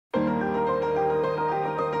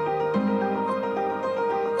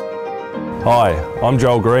Hi, I'm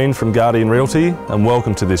Joel Green from Guardian Realty and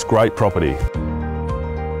welcome to this great property.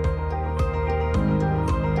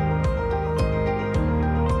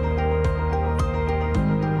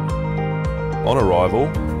 On arrival,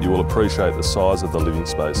 you will appreciate the size of the living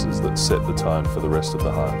spaces that set the tone for the rest of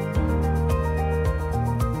the home.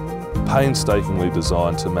 Painstakingly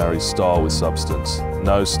designed to marry style with substance,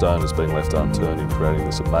 no stone has been left unturned in creating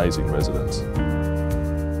this amazing residence.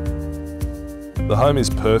 The home is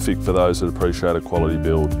perfect for those that appreciate a quality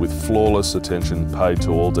build with flawless attention paid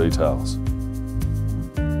to all details.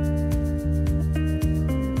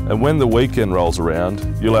 And when the weekend rolls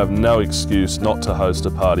around, you'll have no excuse not to host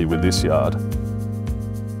a party with this yard.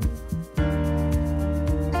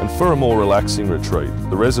 And for a more relaxing retreat,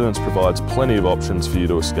 the residence provides plenty of options for you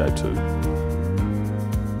to escape to.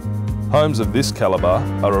 Homes of this calibre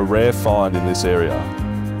are a rare find in this area.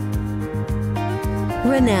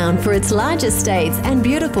 Renowned for its large estates and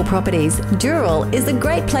beautiful properties, Dural is a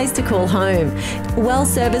great place to call home. Well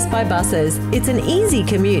serviced by buses, it's an easy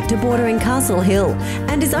commute to bordering Castle Hill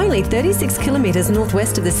and is only 36 kilometres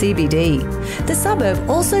northwest of the CBD. The suburb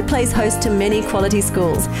also plays host to many quality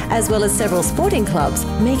schools, as well as several sporting clubs,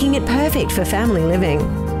 making it perfect for family living.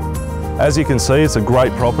 As you can see, it's a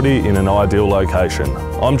great property in an ideal location.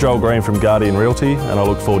 I'm Joel Green from Guardian Realty and I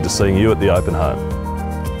look forward to seeing you at the open home.